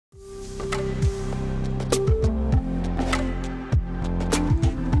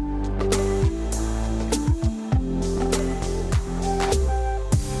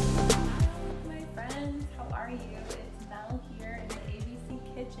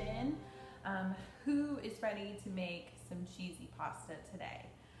kitchen. Who is ready to make some cheesy pasta today?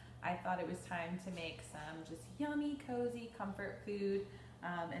 I thought it was time to make some just yummy, cozy comfort food.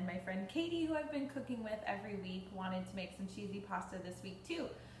 And my friend Katie, who I've been cooking with every week, wanted to make some cheesy pasta this week too.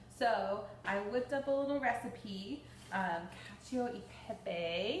 So I whipped up a little recipe, Cacio e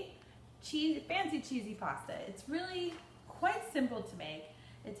Pepe, fancy cheesy pasta. It's really quite simple to make.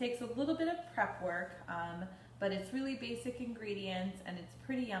 It takes a little bit of prep work, but it's really basic ingredients and it's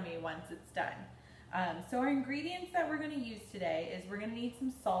pretty yummy once it's done. So our ingredients that we're going to use today is we're going to need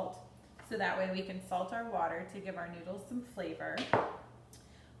some salt, so that way we can salt our water to give our noodles some flavor.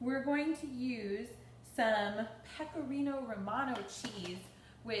 We're going to use some Pecorino Romano cheese,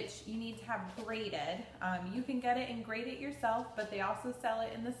 which you need to have grated. You can get it and grate it yourself, but they also sell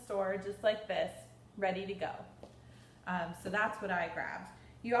it in the store just like this, ready to go. So that's what I grabbed.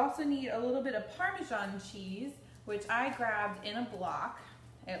 You also need a little bit of Parmesan cheese, which I grabbed in a block.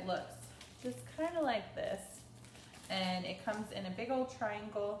 It looks just kind of like this, and it comes in a big old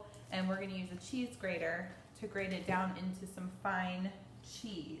triangle, and we're going to use a cheese grater to grate it down into some fine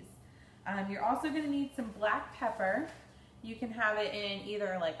cheese. You're also going to need some black pepper. You can have it in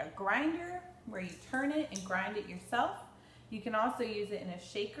either like a grinder where you turn it and grind it yourself. You can also use it in a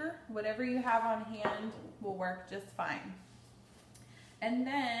shaker. Whatever you have on hand will work just fine. And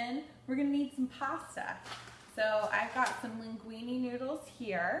then we're going to need some pasta. So I've got some linguine noodles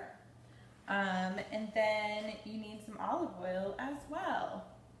here. And then you need some olive oil as well.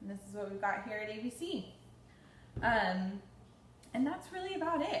 And this is what we've got here at ABC. And that's really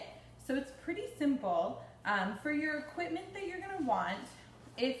about it. So it's pretty simple. For your equipment that you're going to want,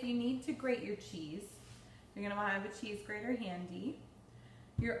 if you need to grate your cheese, you're going to want to have a cheese grater handy.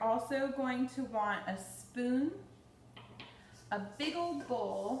 You're also going to want a spoon, a big old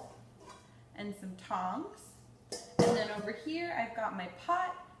bowl, and some tongs. And then over here I've got my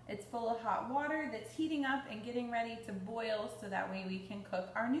pot. It's full of hot water that's heating up and getting ready to boil, so that way we can cook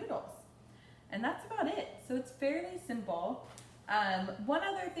our noodles. And that's about it. So it's fairly simple. One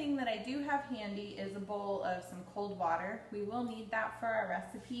other thing that I do have handy is a bowl of some cold water. We will need that for our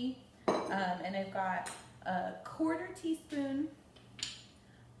recipe. And I've got a 1/4 teaspoon,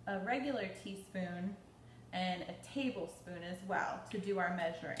 a regular teaspoon, and a tablespoon as well to do our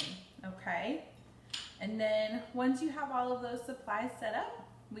measuring, okay? And then once you have all of those supplies set up,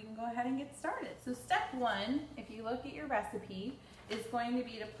 we can go ahead and get started. So step one, if you look at your recipe, is going to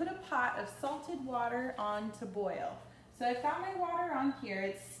be to put a pot of salted water on to boil. So I've got my water on here,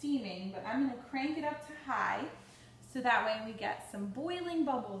 it's steaming, but I'm gonna crank it up to high so that way we get some boiling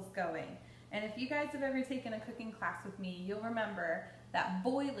bubbles going. And if you guys have ever taken a cooking class with me, you'll remember that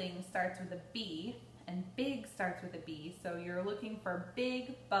boiling starts with a B and big starts with a B. So you're looking for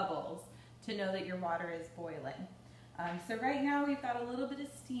big bubbles to know that your water is boiling. So right now we've got a little bit of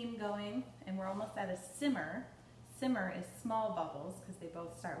steam going, and we're almost at a simmer. Simmer is small bubbles because they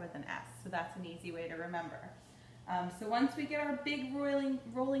both start with an S, so that's an easy way to remember. So once we get our big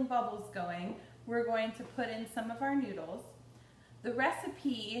rolling bubbles going, we're going to put in some of our noodles. The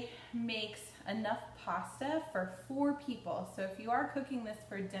recipe makes enough pasta for 4 people. So if you are cooking this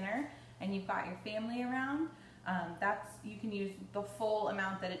for dinner and you've got your family around, you can use the full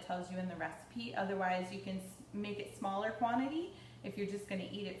amount that it tells you in the recipe. Otherwise, you can make it smaller quantity if you're just going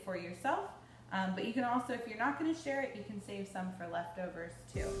to eat it for yourself. But you can also, if you're not going to share it, you can save some for leftovers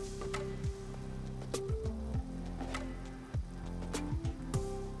too.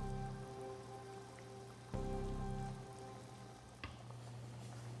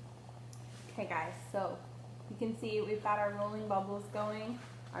 Okay guys, so you can see we've got our rolling bubbles going,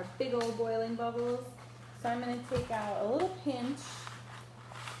 our big old boiling bubbles. So I'm going to take out a little pinch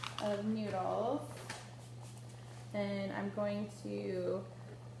of noodles, and I'm going to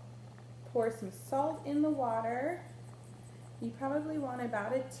pour some salt in the water. You probably want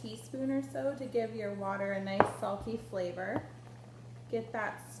about a teaspoon or so to give your water a nice salty flavor. Get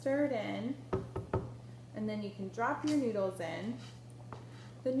that stirred in, and then you can drop your noodles in.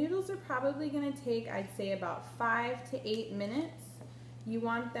 The noodles are probably going to take, I'd say, about 5 to 8 minutes. You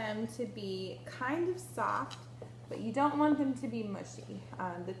want them to be kind of soft, but you don't want them to be mushy.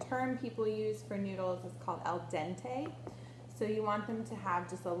 The term people use for noodles is called al dente. So you want them to have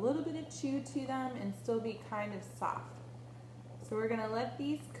just a little bit of chew to them and still be kind of soft. So we're going to let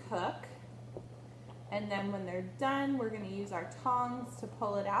these cook, and then when they're done, we're going to use our tongs to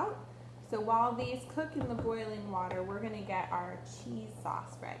pull it out. So while these cook in the boiling water, we're going to get our cheese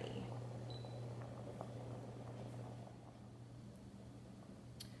sauce ready.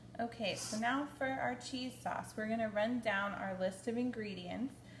 Okay, so now for our cheese sauce, we're going to run down our list of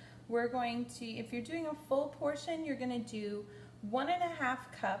ingredients. We're going to, if you're doing a full portion, you're going to do 1.5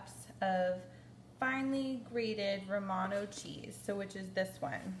 cups of finely grated Romano cheese, so which is this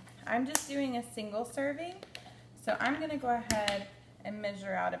one. I'm just doing a single serving, so I'm gonna go ahead and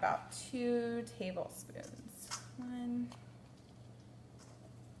measure out about 2 tablespoons. 1,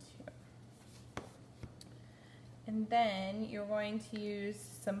 2. And then you're going to use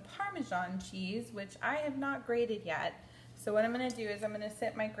some Parmesan cheese, which I have not grated yet. So what I'm gonna do is I'm gonna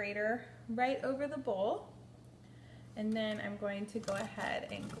set my grater right over the bowl, and then I'm going to go ahead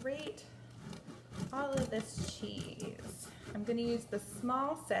and grate all of this cheese. I'm going to use the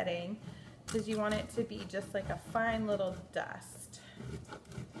small setting because you want it to be just like a fine little dust.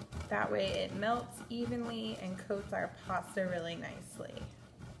 That way it melts evenly and coats our pasta really nicely.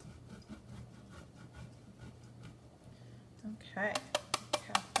 Okay,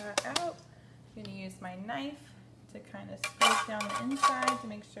 tap that out. I'm going to use my knife to kind of scrape down the inside to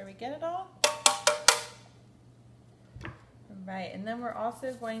make sure we get it all. Right, and then we're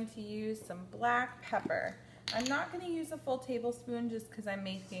also going to use some black pepper. I'm not going to use a full tablespoon just because I'm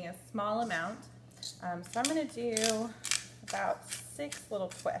making a small amount. So I'm going to do about 6 little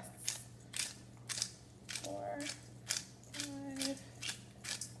twists. 4, 5,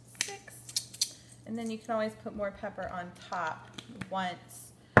 6. And then you can always put more pepper on top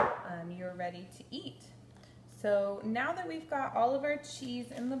once you're ready to eat. So now that we've got all of our cheese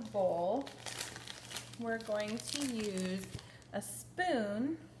in the bowl, we're going to use a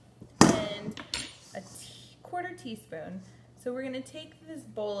spoon and a quarter teaspoon. So we're going to take this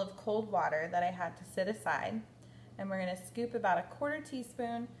bowl of cold water that I had to set aside, and we're going to scoop about a quarter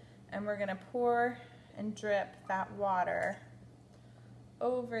teaspoon, and we're going to pour and drip that water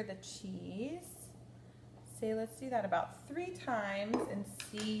over the cheese. Say, let's do that about 3 times and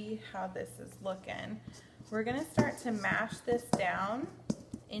see how this is looking. We're going to start to mash this down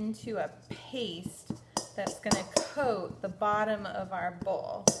into a paste that's going to coat the bottom of our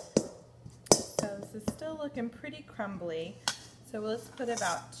bowl. So this is still looking pretty crumbly. So let's put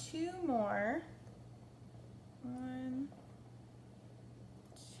about 2 more. 1,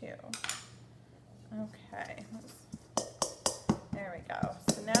 2. Okay, there we go.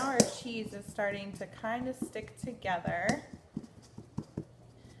 So now our cheese is starting to kind of stick together.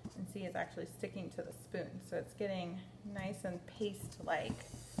 And see, it's actually sticking to the spoon. So it's getting nice and paste-like.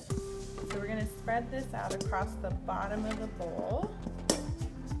 So we're going to spread this out across the bottom of the bowl.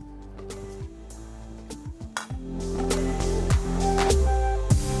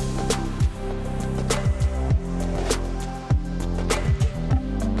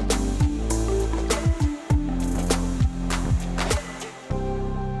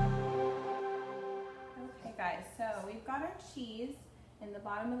 Okay guys, so we've got our cheese in the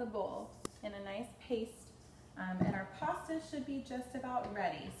bottom of the bowl in a nice paste. And our pasta should be just about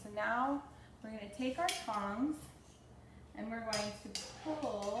ready. So now we're going to take our tongs and we're going to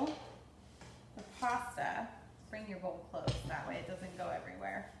pull the pasta. Bring your bowl close, that way it doesn't go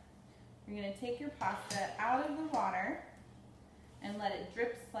everywhere. You're going to take your pasta out of the water and let it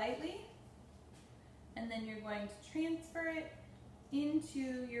drip slightly. And then you're going to transfer it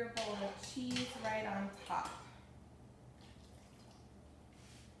into your bowl of cheese right on top.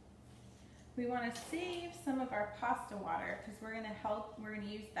 We want to save some of our pasta water because we're going to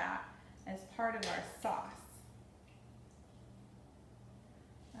use that as part of our sauce.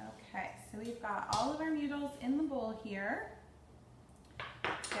 Okay, so we've got all of our noodles in the bowl here.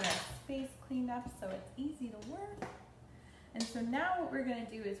 Get our space cleaned up so it's easy to work. And so now what we're going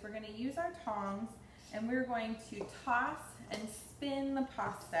to do is we're going to use our tongs and we're going to toss and spin the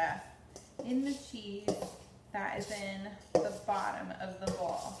pasta in the cheese that is in the bottom of the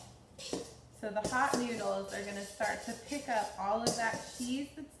bowl. So the hot noodles are going to start to pick up all of that cheese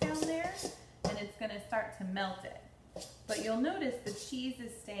that's down there, and it's going to start to melt it. But you'll notice the cheese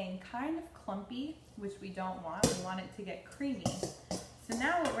is staying kind of clumpy, which we don't want. We want it to get creamy. So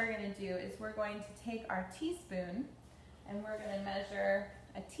now what we're going to do is we're going to take our teaspoon and we're going to measure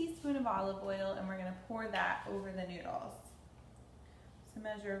a teaspoon of olive oil and we're going to pour that over the noodles. So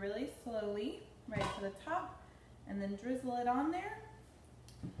measure really slowly right to the top and then drizzle it on there.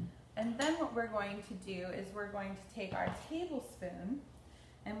 And then what we're going to do is we're going to take our tablespoon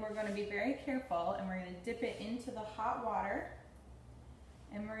and we're going to be very careful and we're going to dip it into the hot water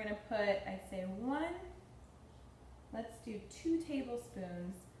and we're going to put, I'd say 2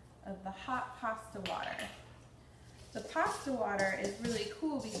 tablespoons of the hot pasta water. The pasta water is really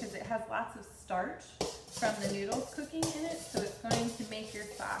cool because it has lots of starch from the noodles cooking in it, so it's going to make your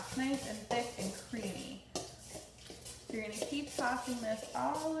sauce nice and thick and creamy. So you're going to keep tossing this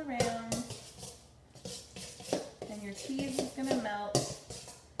all around, and your cheese is going to melt,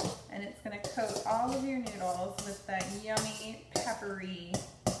 and it's going to coat all of your noodles with that yummy peppery,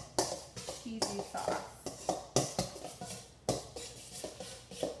 cheesy sauce.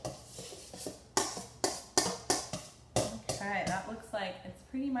 Okay, that looks like it's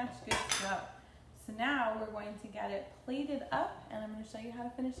pretty much good to go. So now we're going to get it plated up, and I'm going to show you how to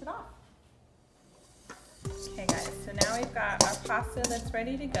finish it off. Okay guys, so now we've got our pasta that's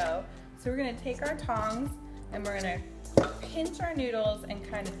ready to go. So we're going to take our tongs and we're going to pinch our noodles and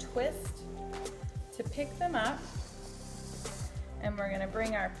kind of twist to pick them up. And we're going to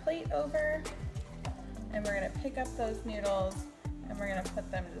bring our plate over and we're going to pick up those noodles and we're going to put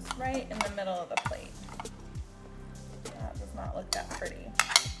them just right in the middle of the plate. That does not look that pretty,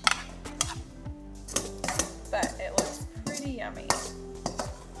 but it looks pretty yummy.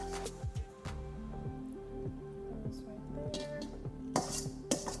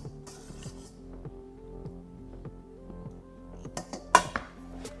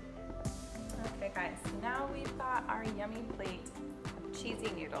 Okay guys, so now we've got our yummy plate of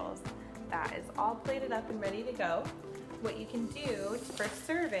cheesy noodles. That is all plated up and ready to go. What you can do for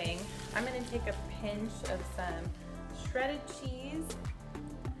serving, I'm going to take a pinch of some shredded cheese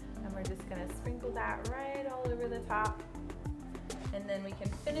and we're just going to sprinkle that right all over the top. And then we can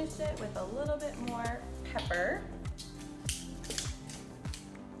finish it with a little bit more pepper.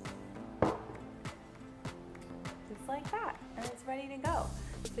 Just like that, and it's ready to go.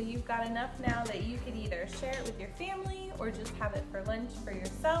 So you've got enough now that you could either share it with your family or just have it for lunch for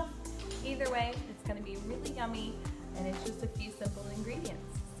yourself. Either way, it's going to be really yummy, and it's just a few simple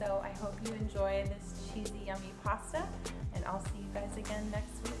ingredients. So I hope you enjoy this cheesy, yummy pasta, and I'll see you guys again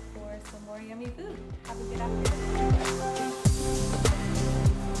next week for some more yummy food. Have a good afternoon.